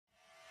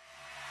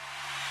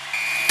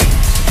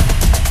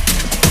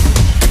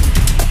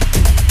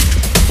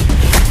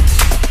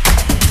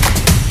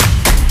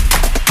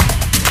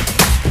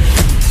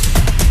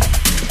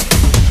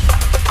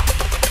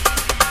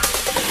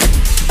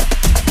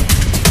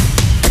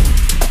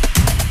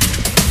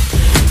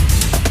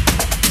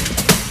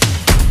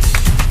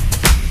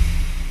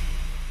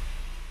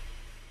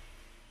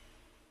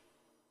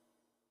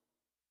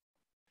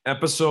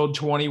Episode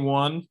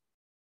 21,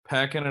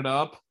 packing it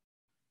up.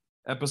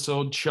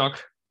 Episode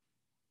Chuck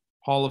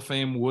Hall of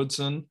Fame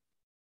Woodson.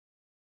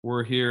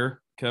 We're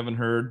here, Kevin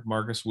Hurd,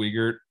 Marcus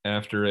Wiegert,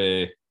 after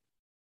a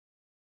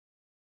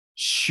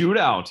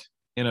shootout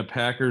in a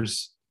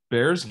Packers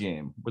Bears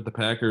game with the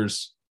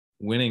Packers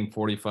winning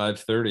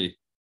 45-30.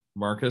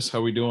 Marcus,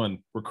 how we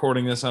doing?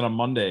 Recording this on a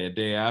Monday, a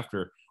day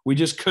after. We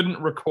just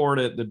couldn't record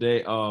it the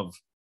day of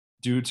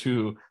due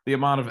to the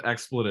amount of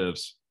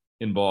expletives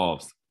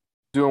involved.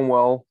 Doing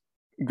well.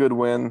 Good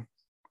win.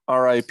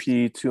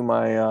 RIP to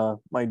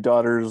my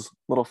daughter's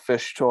little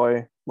fish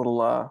toy,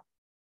 little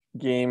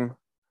game,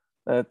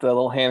 that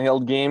little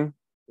handheld game.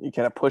 You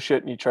kind of push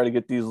it and you try to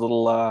get these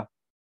little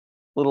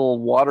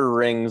water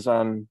rings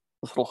on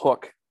this little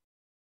hook.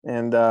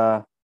 And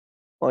let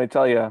me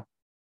tell you,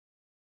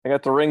 I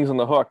got the rings and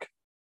the hook.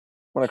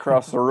 Went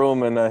across the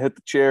room and hit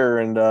the chair,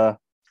 and I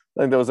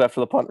think that was after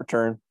the punt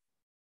return.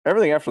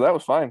 Everything after that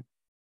was fine.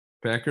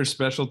 Packers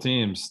special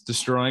teams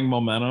destroying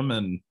momentum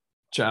and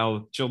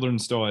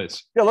children's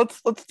toys. Yeah, let's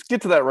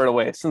get to that right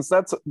away, since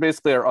that's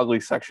basically our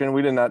ugly section.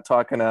 We did not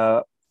talk in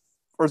or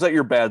is that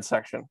your bad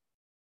section?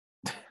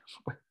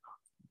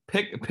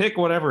 Pick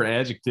whatever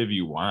adjective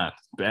you want.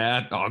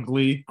 Bad,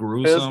 ugly,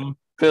 gruesome,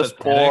 piss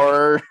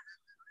poor.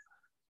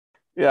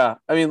 Yeah,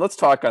 I mean, let's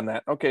talk on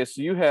that. Okay,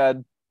 so you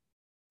had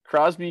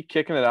Crosby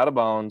kicking it out of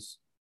bounds,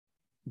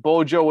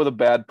 Bojo with a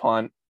bad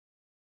punt.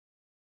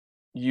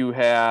 You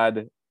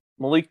had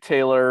Malik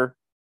Taylor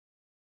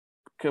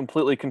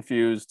completely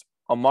confused,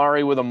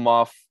 Amari with a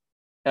muff,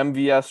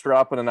 MVS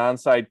dropping an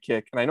onside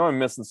kick, and I know I'm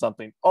missing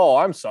something. Oh,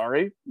 I'm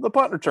sorry, the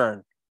punt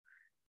return.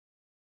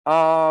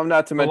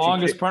 Not to mention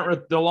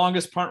the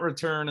longest punt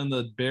return in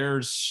the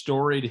Bears'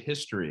 storied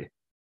history,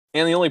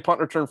 and the only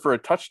punt return for a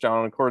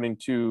touchdown, according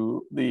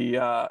to the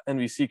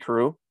NBC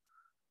crew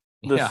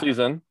this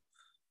season.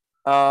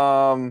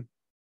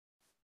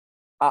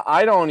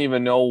 I don't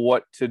even know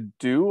what to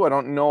do. I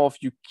don't know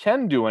if you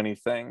can do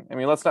anything. I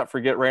mean, let's not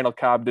forget Randall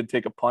Cobb did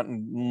take a punt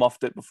and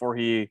muffed it before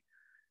he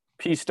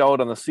pieced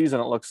out on the season,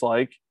 it looks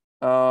like.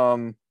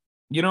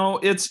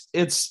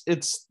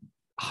 It's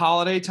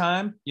holiday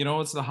time.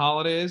 It's the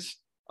holidays.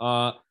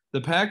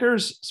 The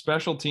Packers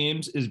special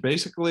teams is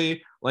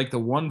basically like the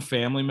one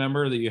family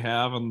member that you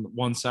have on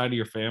one side of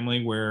your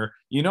family where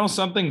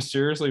something's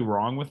seriously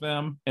wrong with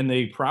them and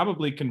they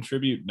probably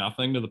contribute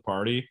nothing to the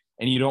party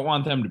and you don't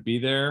want them to be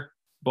there,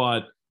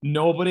 but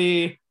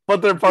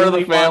they're part of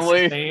the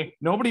family.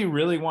 Nobody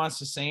really wants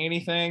to say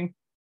anything,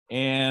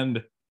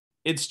 and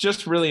it's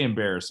just really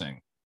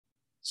embarrassing.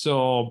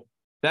 So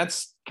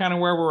that's kind of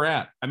where we're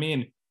at. I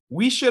mean,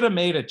 we should have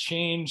made a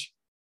change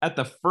at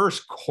the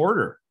first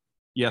quarter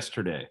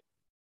yesterday.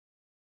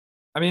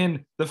 I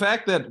mean, the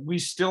fact that we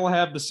still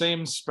have the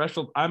same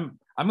special, I'm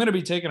going to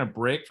be taking a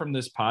break from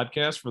this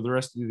podcast for the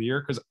rest of the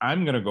year because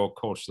I'm going to go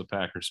coach the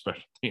Packers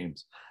special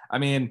teams. I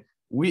mean,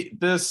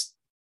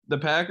 the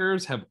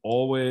Packers have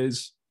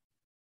always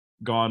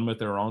gone with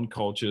their own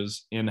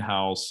coaches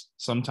in-house,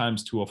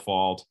 sometimes to a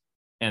fault,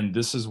 and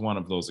this is one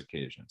of those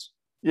occasions.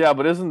 Yeah,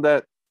 but isn't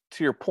that,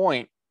 to your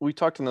point, we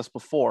talked on this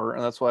before,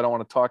 and that's why I don't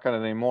want to talk on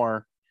it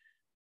anymore.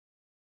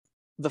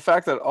 The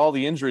fact that all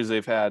the injuries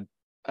they've had,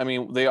 I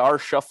mean, they are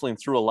shuffling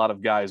through a lot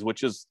of guys,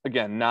 which is,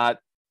 again, not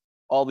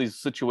all these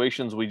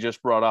situations we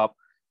just brought up,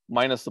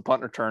 minus the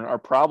punt return, are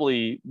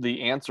probably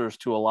the answers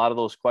to a lot of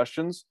those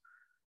questions.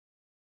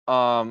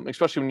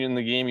 Especially when in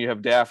the game you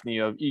have Daphne,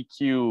 you have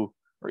EQ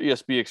or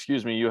ESB,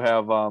 excuse me, you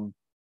have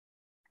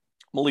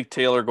Malik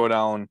Taylor go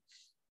down.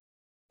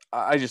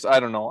 I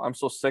don't know. I'm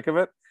so sick of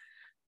it.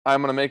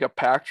 I'm going to make a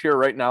pact here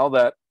right now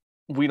that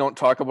we don't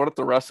talk about it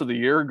the rest of the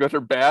year, good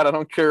or bad. I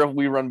don't care if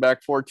we run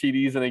back 4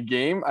 TDs in a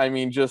game. I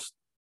mean,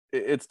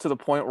 it's to the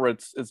point where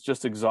it's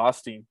just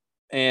exhausting.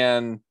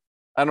 And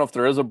I don't know if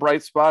there is a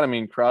bright spot. I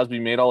mean, Crosby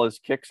made all his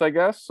kicks, I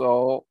guess.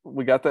 So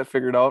we got that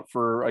figured out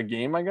for a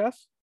game, I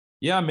guess.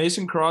 Yeah,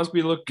 Mason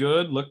Crosby looked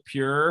good, looked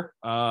pure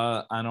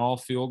on all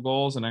field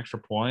goals and extra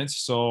points.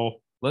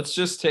 So let's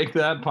just take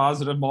that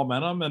positive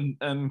momentum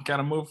and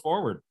kind of move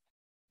forward.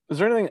 Is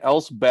there anything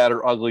else bad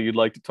or ugly you'd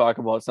like to talk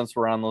about since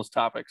we're on those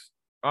topics?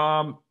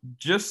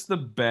 Just the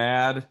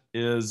bad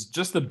is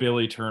just the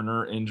Billy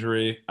Turner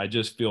injury. I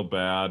just feel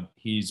bad.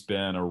 He's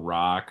been a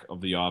rock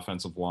of the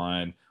offensive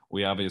line.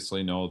 We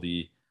obviously know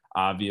the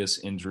obvious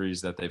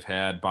injuries that they've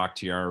had: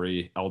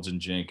 Bakhtiari, Elgin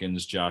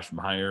Jenkins, Josh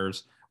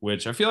Myers,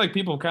 which I feel like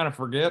people kind of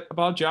forget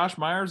about Josh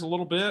Myers a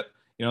little bit.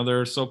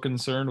 They're so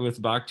concerned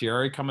with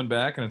Bakhtiari coming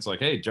back, and it's like,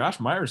 hey, Josh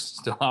Myers is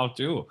still out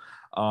too.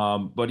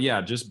 But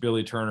yeah, just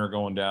Billy Turner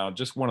going down,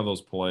 just one of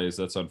those plays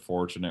that's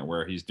unfortunate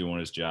where he's doing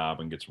his job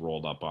and gets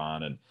rolled up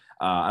on. And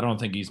I don't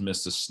think he's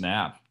missed a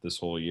snap this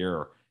whole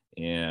year.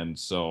 And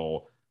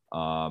so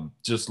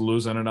just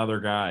losing another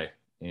guy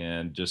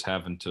and just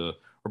having to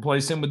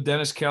replace him with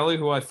Dennis Kelly,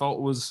 who I felt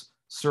was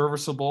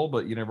serviceable,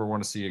 but you never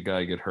want to see a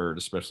guy get hurt,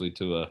 especially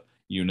to a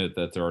unit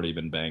that's already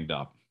been banged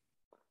up.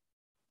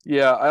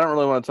 Yeah, I don't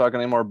really want to talk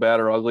any more bad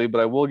or ugly,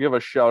 but I will give a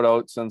shout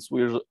out since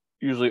we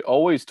usually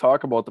always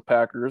talk about the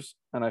Packers,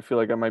 and I feel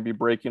like I might be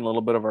breaking a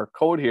little bit of our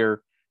code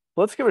here.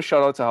 Let's give a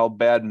shout out to how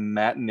bad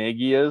Matt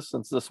Nagy is,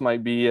 since this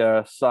might be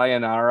a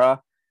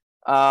sayonara.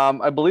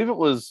 I believe it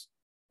was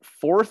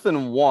 4th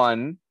and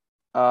 1.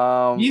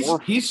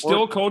 He's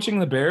still coaching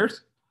the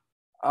Bears.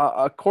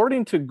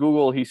 According to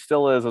Google, he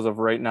still is as of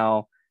right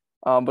now.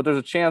 But there's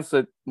a chance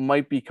that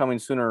might be coming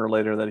sooner or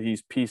later that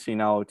he's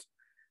piecing out.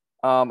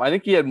 I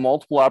think he had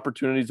multiple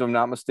opportunities, if I'm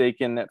not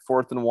mistaken, at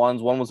 4th and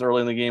 1s. One was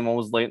early in the game, one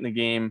was late in the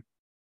game.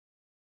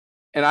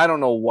 And I don't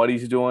know what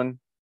he's doing.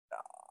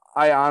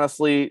 I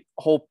honestly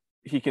hope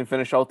he can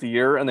finish out the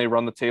year and they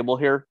run the table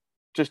here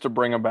just to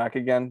bring him back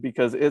again,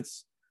 because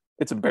it's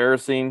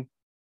embarrassing.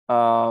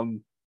 I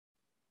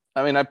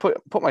mean, I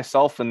put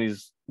myself in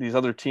these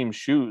other teams'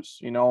 shoes,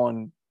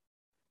 and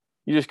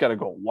you just got to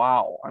go,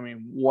 wow. I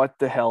mean, what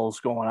the hell is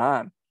going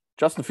on?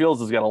 Justin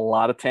Fields has got a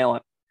lot of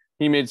talent.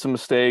 He made some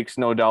mistakes,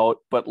 no doubt,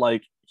 but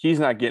like he's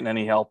not getting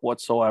any help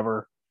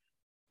whatsoever,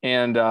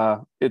 and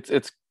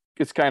it's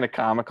kind of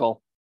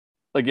comical.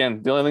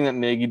 Again, the only thing that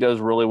Nagy does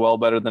really well,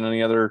 better than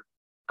any other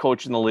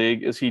coach in the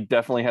league, is he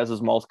definitely has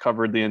his mouth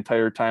covered the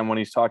entire time when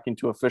he's talking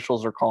to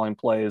officials or calling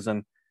plays.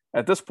 And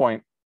at this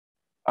point,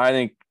 I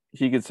think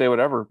he could say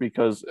whatever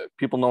because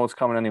people know what's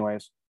coming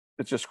anyways.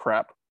 It's just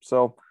crap.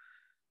 So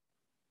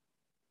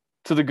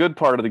to the good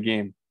part of the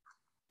game.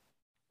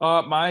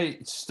 My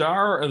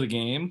star of the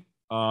game,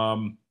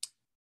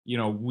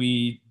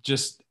 we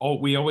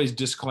always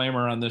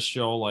disclaimer on this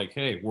show, like,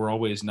 hey, we're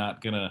always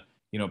not gonna,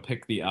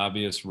 pick the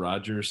obvious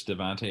Rodgers,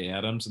 Devontae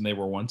Adams, and they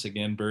were once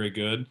again very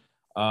good.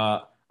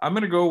 I'm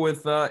gonna go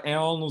with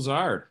Allen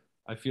Lazard.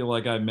 I feel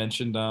like I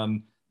mentioned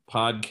on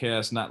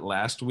podcast not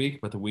last week,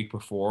 but the week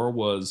before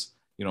was,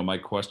 my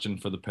question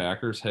for the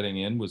Packers heading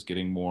in was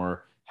getting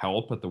more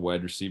help at the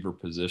wide receiver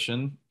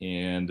position,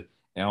 and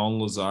Allen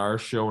Lazard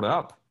showed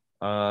up.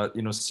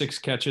 6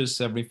 catches,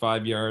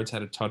 75 yards,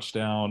 had a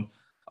touchdown.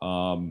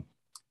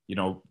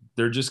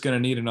 They're just going to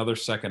need another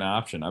second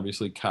option.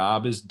 Obviously,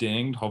 Cobb is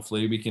dinged.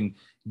 Hopefully, we can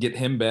get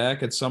him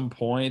back at some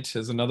point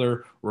as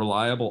another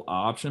reliable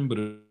option. But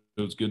it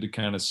was good to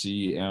kind of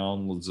see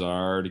Allen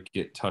Lazard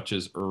get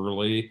touches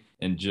early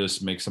and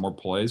just make some more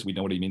plays. We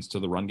know what he means to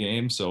the run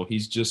game. So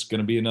he's just going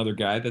to be another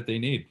guy that they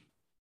need.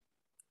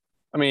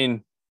 I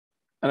mean,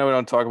 I know we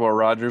don't talk about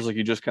Rodgers like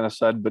you just kind of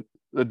said, but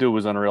the dude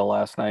was unreal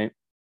last night.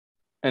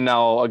 And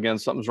now, again,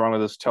 something's wrong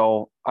with his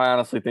toe. I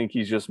honestly think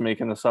he's just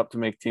making this up to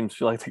make teams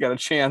feel like they got a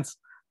chance.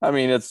 I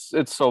mean, it's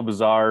so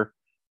bizarre.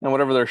 And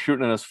whatever they're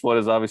shooting in his foot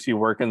is obviously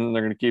working, and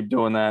they're going to keep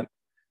doing that.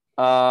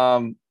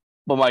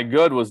 But my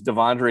good was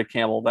Devondre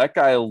Campbell. That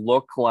guy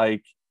looked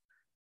like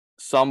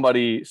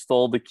somebody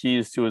stole the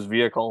keys to his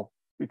vehicle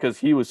because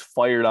he was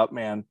fired up,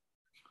 man.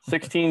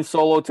 16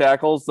 solo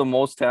tackles, the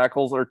most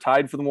tackles, are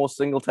tied for the most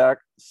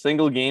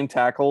single game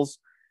tackles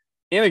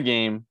in a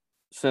game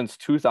since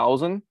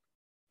 2000.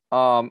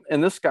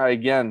 And this guy,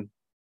 again,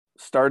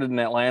 started in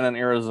Atlanta and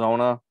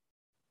Arizona,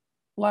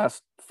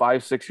 last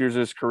 5-6 years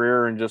of his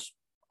career, and just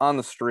on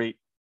the street.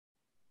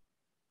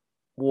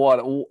 What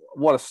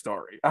a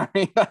story. I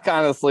mean,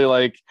 honestly,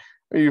 like,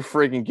 are you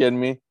freaking kidding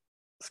me?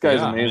 This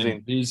guy's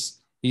amazing. I mean,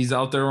 he's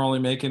out there only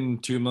making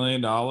 $2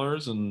 million.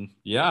 And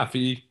yeah, if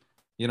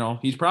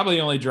he's probably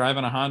only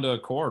driving a Honda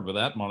Accord with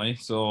that money.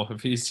 So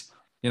if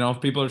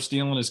if people are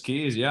stealing his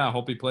keys, yeah, I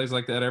hope he plays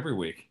like that every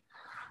week.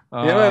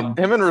 Him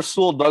and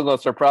Rasul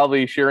Douglas are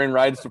probably sharing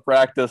rides to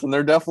practice, and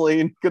they're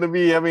definitely going to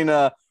be having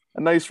a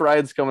nice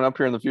rides coming up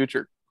here in the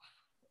future.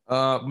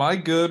 My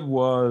good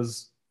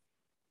was,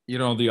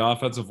 the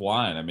offensive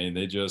line. I mean,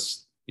 they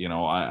just,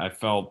 I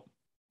felt,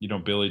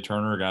 Billy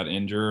Turner got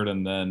injured,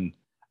 and then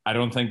I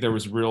don't think there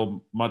was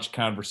real much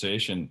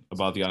conversation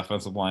about the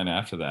offensive line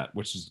after that,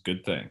 which is a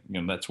good thing.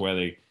 That's why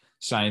they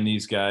signed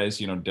these guys.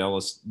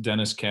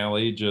 Dennis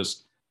Kelly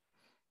just,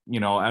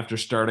 after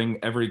starting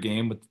every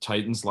game with the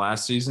Titans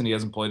last season, he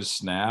hasn't played a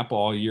snap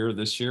all year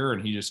this year,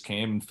 and he just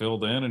came and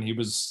filled in, and he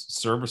was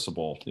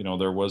serviceable.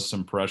 There was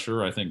some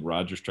pressure. I think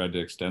Rodgers tried to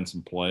extend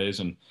some plays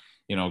and,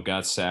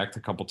 got sacked a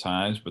couple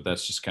times, but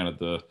that's just kind of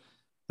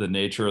the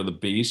nature of the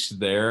beast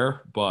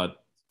there. But,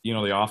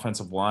 the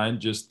offensive line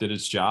just did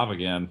its job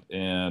again,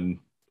 and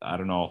I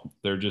don't know,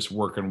 they're just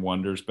working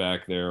wonders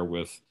back there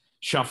with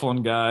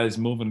shuffling guys,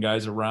 moving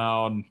guys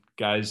around,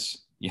 guys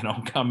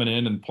coming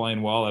in and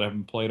playing well that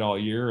haven't played all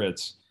year.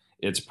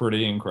 It's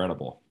pretty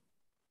incredible.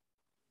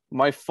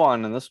 My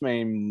fun, and this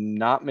may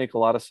not make a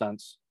lot of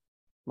sense,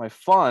 my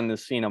fun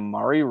is seeing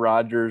Amari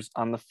Rodgers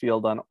on the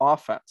field on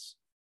offense.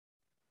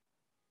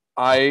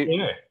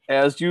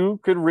 As you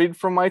could read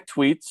from my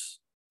tweets,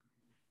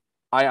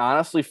 I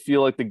honestly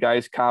feel like the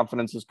guy's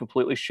confidence is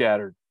completely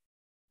shattered.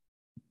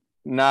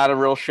 Not a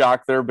real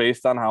shock there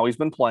based on how he's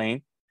been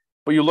playing.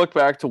 But you look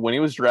back to when he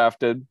was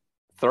drafted,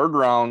 3rd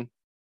round,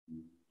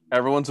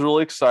 everyone's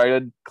really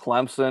excited.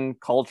 Clemson,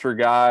 culture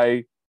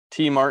guy,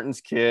 T. Martin's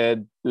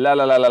kid, la,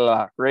 la, la, la,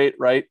 la. Great,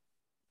 right?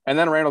 And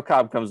then Randall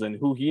Cobb comes in,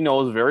 who he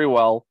knows very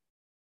well,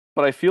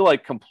 but I feel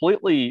like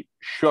completely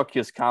shook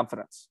his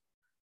confidence.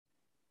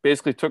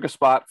 Basically took a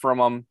spot from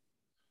him.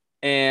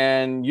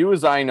 And you,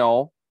 as I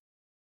know,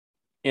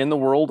 in the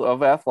world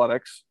of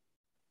athletics,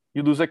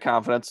 you lose that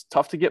confidence.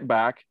 Tough to get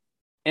back.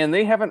 and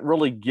they haven't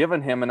really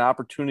given him an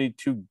opportunity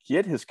to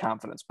get his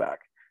confidence back.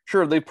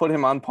 Sure, they put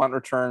him on punt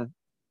return,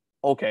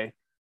 okay,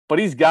 but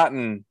he's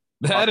gotten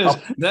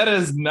That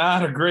is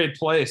not a great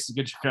place to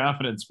get your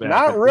confidence back.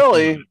 not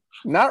really,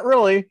 not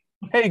really.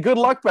 Hey, good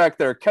luck back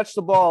there. Catch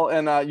the ball,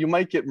 and you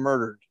might get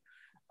murdered.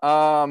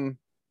 Um,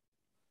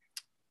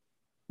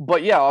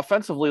 but yeah,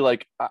 offensively,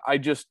 like I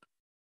just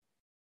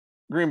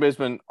Green Bay's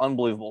been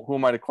unbelievable. Who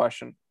am I to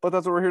question? But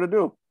that's what we're here to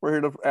do. We're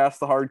here to ask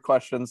the hard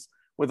questions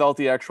without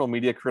the actual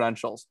media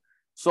credentials.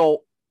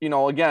 So,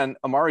 again,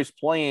 Amari's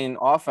playing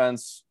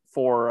offense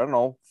for, I don't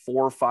know,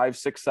 4, 5,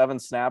 6, 7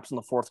 snaps in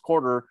the fourth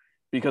quarter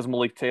because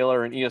Malik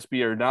Taylor and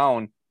ESB are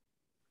down.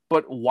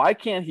 But why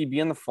can't he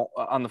be on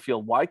the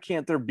field? Why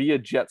can't there be a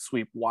jet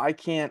sweep? Why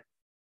can't,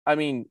 I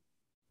mean,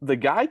 the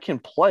guy can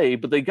play,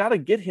 but they got to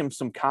get him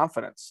some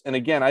confidence. And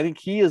again, I think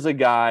he is a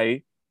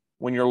guy,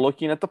 when you're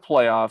looking at the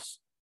playoffs,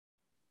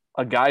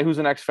 a guy who's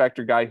an X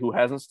factor guy who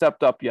hasn't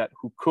stepped up yet,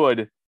 who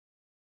could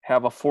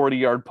have a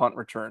 40-yard punt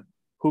return,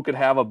 who could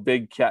have a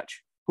big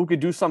catch, who could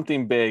do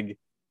something big.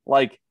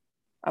 Like,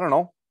 I don't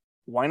know,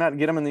 why not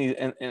get him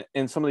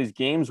in some of these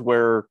games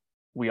where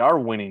we are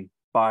winning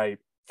by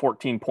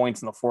 14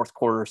 points in the fourth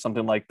quarter or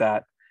something like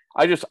that?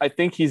 I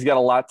think he's got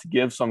a lot to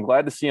give, so I'm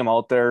glad to see him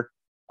out there.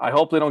 I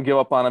hope they don't give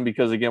up on him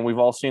because, again, we've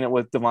all seen it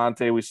with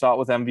Devontae. We saw it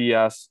with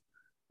MVS.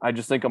 I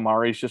just think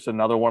Amari's just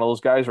another one of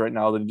those guys right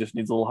now that just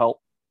needs a little help.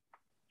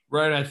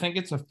 Right. I think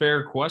it's a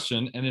fair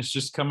question, and it's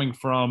just coming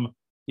from,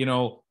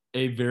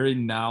 a very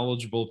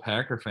knowledgeable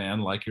Packer fan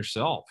like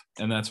yourself,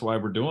 and that's why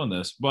we're doing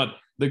this. But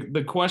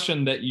the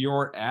question that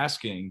you're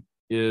asking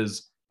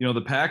is,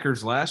 the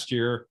Packers last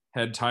year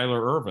had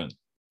Tyler Ervin.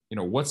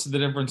 What's the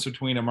difference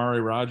between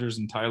Amari Rodgers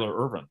and Tyler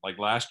Ervin? Like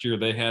last year,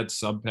 they had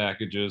sub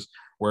packages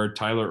where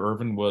Tyler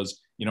Ervin was,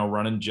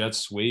 running jet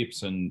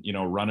sweeps and,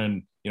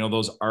 running,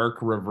 those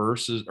arc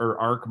reverses or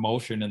arc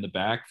motion in the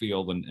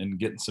backfield and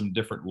getting some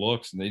different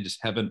looks. And they just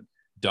haven't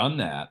done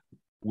that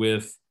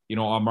with,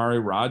 Amari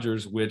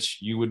Rodgers, which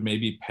you would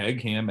maybe peg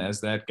him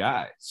as that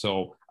guy.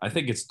 So I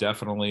think it's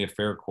definitely a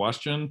fair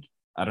question.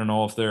 I don't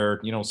know if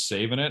they're,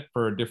 saving it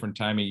for a different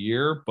time of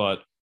year, but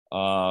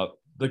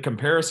the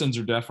comparisons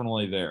are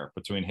definitely there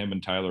between him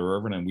and Tyler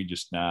Ervin, and we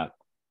just not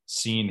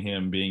seen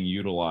him being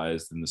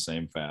utilized in the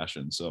same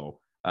fashion. So,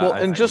 well,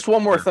 and just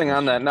one more thing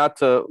on that, not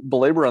to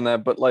belabor on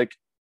that, but like,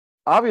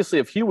 obviously,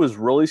 if he was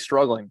really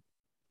struggling,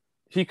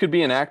 he could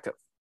be inactive.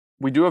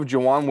 We do have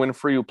Juwann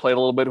Winfree, who played a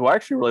little bit, who I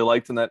actually really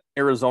liked in that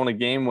Arizona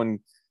game when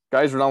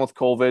guys were down with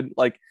COVID.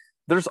 Like,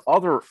 there's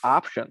other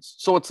options.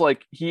 So it's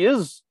like he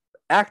is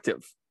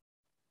active.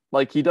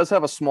 Like, he does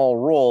have a small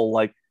role.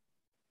 Like,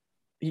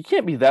 he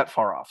can't be that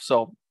far off.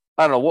 So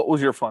I don't know. What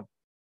was your fun?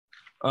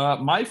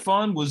 My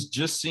fun was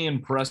just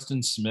seeing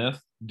Preston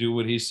Smith do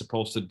what he's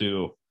supposed to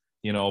do.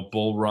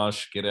 Bull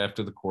rush, get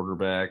after the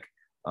quarterback.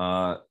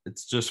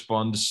 It's just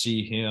fun to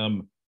see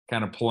him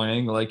kind of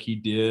playing like he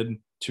did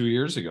 2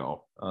 years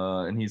ago.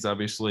 And he's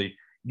obviously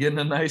getting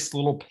a nice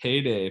little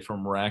payday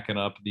from racking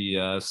up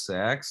the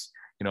sacks.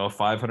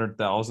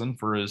 500,000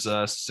 for his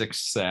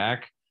sixth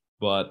sack,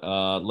 but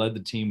led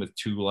the team with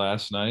 2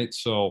 last night.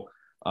 So,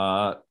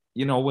 without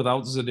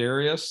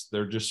Za'Darius,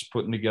 they're just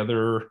putting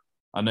together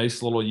a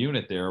nice little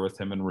unit there with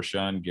him and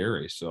Rashawn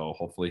Gary. So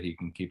hopefully he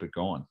can keep it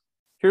going.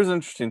 Here's an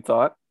interesting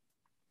thought.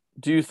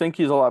 Do you think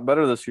he's a lot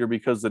better this year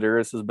because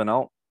Za'Darius has been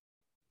out?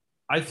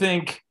 I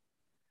think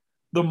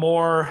the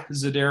more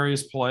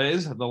Za'Darius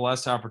plays, the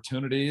less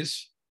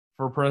opportunities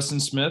for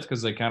Preston Smith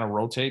because they kind of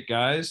rotate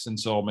guys. And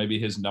so maybe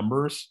his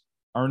numbers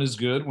aren't as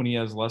good when he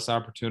has less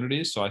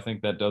opportunities. So I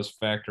think that does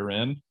factor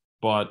in.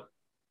 But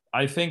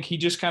I think he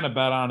just kind of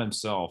bet on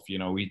himself.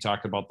 We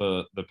talked about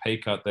the pay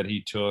cut that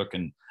he took,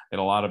 and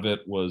a lot of it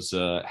was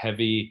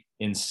heavy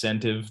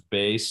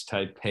incentive-based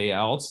type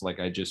payouts, like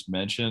I just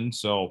mentioned.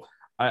 So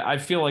I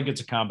feel like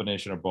it's a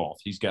combination of both.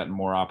 He's gotten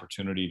more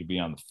opportunity to be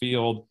on the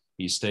field.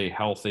 He stay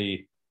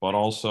healthy, but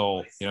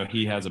also,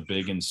 he has a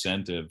big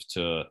incentive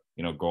to,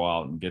 go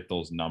out and get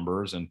those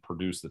numbers and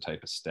produce the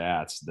type of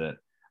stats that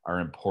are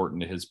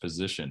important to his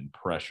position,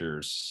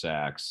 pressures,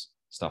 sacks,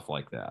 stuff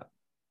like that.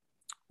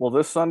 Well,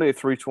 this Sunday,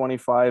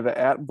 3:25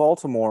 at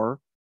Baltimore.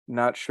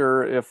 Not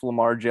sure if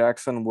Lamar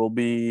Jackson will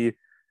be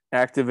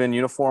active in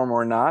uniform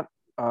or not.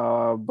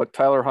 But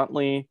Tyler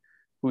Huntley,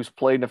 who's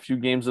played in a few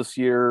games this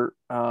year,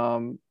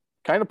 kind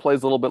of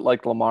plays a little bit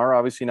like Lamar,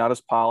 obviously not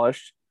as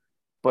polished,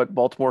 but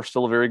Baltimore's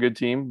still a very good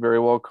team, very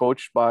well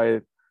coached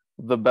by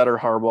the better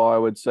Harbaugh, I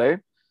would say.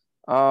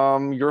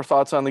 Your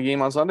thoughts on the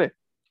game on Sunday?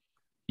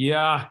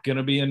 Yeah,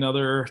 gonna be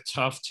another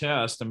tough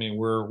test. I mean,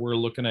 we're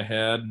looking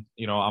ahead.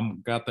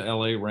 I'm got the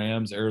LA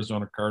Rams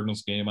Arizona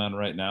Cardinals game on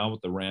right now with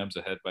the Rams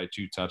ahead by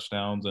 2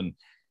 touchdowns, and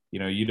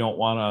you don't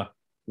want to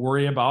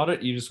worry about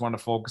it. You just want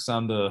to focus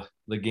on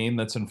the game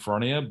that's in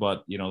front of you.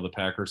 But the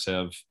Packers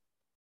have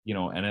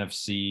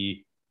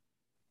NFC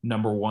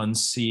number 1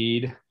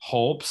 seed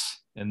hopes,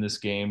 and this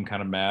game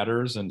kind of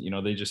matters. And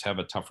they just have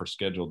a tougher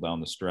schedule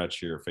down the stretch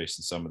here,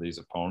 facing some of these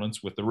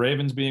opponents, with the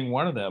Ravens being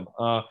one of them.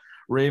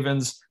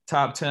 Ravens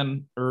top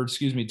 5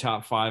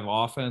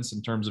 offense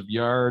in terms of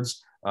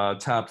yards,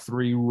 top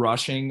 3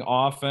 rushing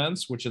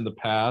offense, which in the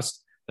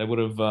past that would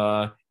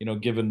have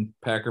given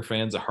Packer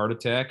fans a heart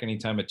attack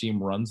anytime a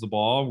team runs the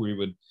ball. We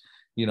would,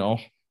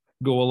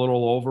 go a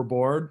little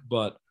overboard,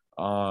 but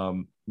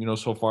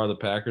so far the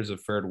Packers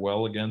have fared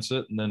well against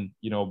it. And then,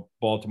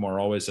 Baltimore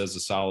always has a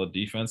solid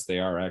defense. They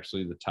are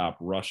actually the top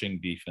rushing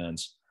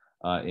defense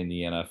in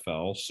the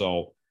NFL.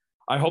 So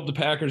I hope the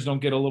Packers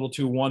don't get a little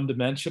too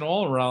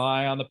one-dimensional and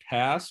rely on the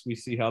pass. We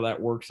see how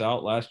that works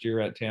out last year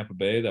at Tampa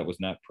Bay. That was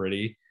not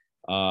pretty.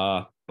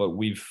 But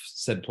we've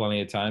said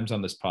plenty of times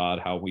on this pod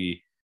how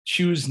we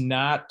choose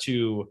not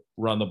to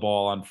run the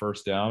ball on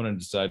first down and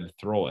decide to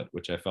throw it,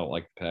 which I felt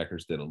like the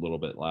Packers did a little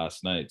bit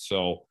last night.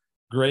 So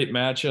great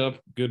matchup,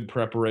 good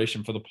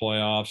preparation for the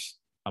playoffs.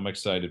 I'm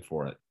excited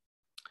for it.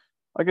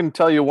 I can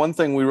tell you one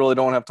thing we really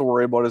don't have to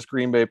worry about as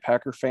Green Bay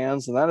Packer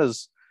fans, and that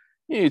is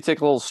you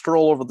take a little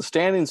stroll over the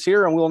standings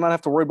here, and we will not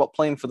have to worry about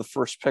playing for the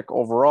first pick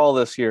overall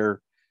this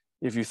year.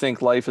 If you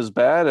think life is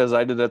bad, as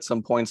I did at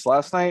some points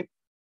last night,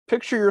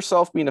 picture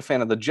yourself being a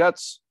fan of the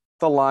Jets,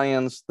 the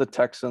Lions, the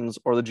Texans,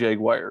 or the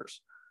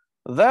Jaguars.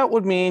 That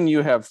would mean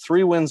you have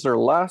 3 wins or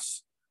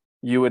less.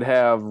 You would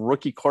have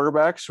rookie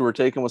quarterbacks who are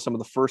taken with some of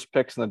the first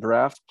picks in the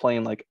draft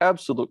playing like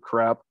absolute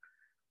crap,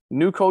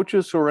 new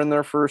coaches who are in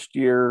their first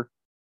year,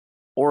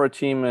 or a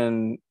team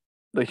in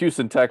the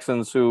Houston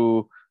Texans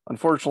who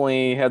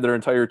unfortunately had their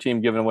entire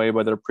team given away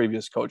by their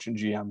previous coach and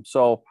GM.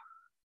 So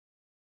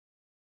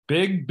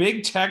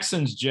big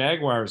Texans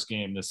Jaguars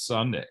game this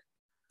Sunday.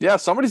 Yeah,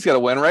 somebody's got to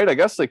win, right? I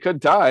guess they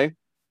could tie.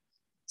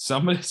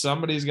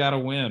 Somebody's got to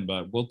win,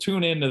 but we'll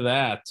tune into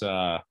that,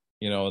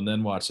 and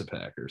then watch the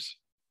Packers.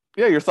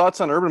 Yeah, your thoughts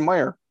on Urban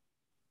Meyer?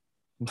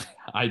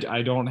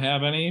 I don't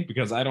have any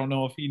because I don't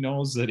know if he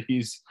knows that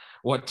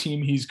what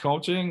team he's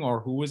coaching or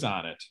who is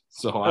on it.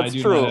 So That's I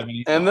do true. not have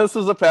any thoughts. And this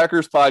is a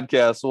Packers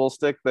podcast, so we'll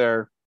stick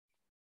there.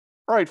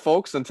 All right,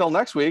 folks, until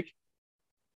next week,